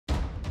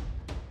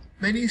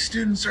Many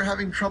students are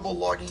having trouble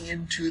logging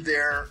into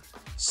their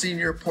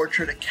Senior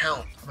Portrait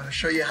account. I'm going to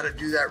show you how to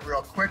do that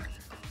real quick.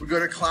 We go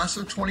to Class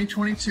of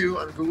 2022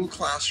 on Google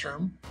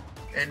Classroom,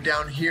 and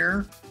down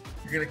here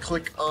you're going to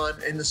click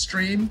on in the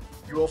stream.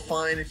 You will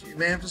find, if you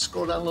may have to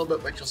scroll down a little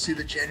bit, but you'll see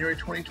the January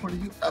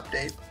 2022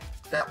 update.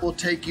 That will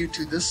take you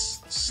to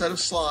this set of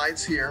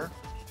slides here.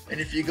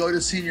 And if you go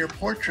to Senior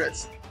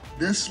Portraits,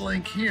 this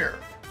link here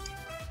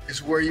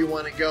is where you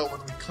want to go. When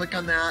we click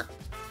on that,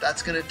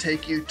 that's going to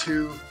take you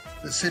to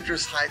the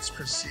Citrus Heights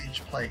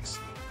Prestige Place.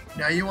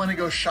 Now you want to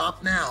go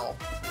Shop Now,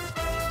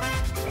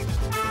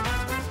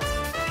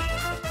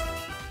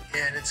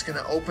 and it's going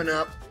to open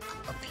up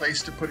a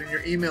place to put in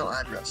your email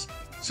address.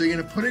 So you're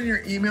going to put in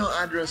your email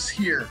address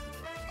here.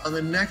 On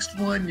the next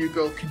one, you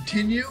go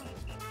Continue.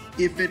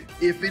 If it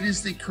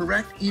is the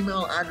correct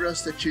email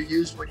address that you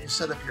used when you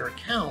set up your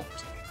account,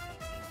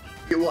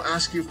 it will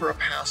ask you for a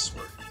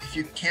password. If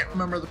you can't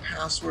remember the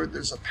password,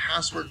 there's a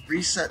password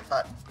reset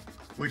button,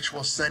 which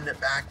will send it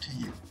back to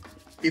you.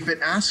 If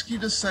it asks you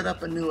to set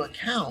up a new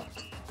account,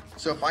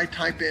 so if I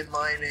type in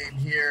my name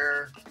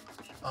here,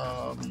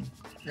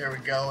 there we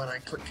go, and I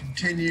click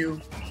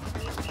Continue,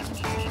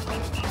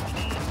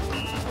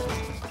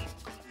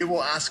 it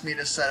will ask me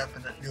to set up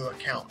a new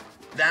account.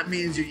 That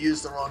means you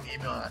used the wrong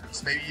email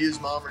address. Maybe you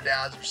used mom or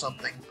dad's or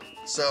something.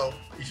 So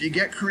if you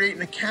get create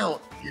an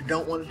account, you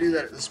don't want to do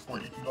that at this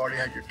point if you've already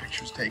had your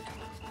pictures taken.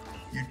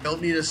 You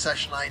don't need a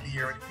session ID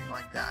or anything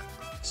like that.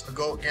 So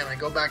I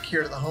go back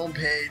here to the home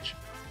page.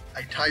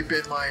 I type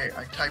in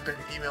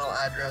an email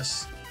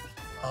address,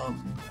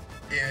 and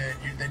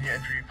then you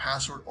enter your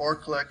password or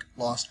click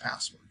Lost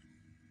Password.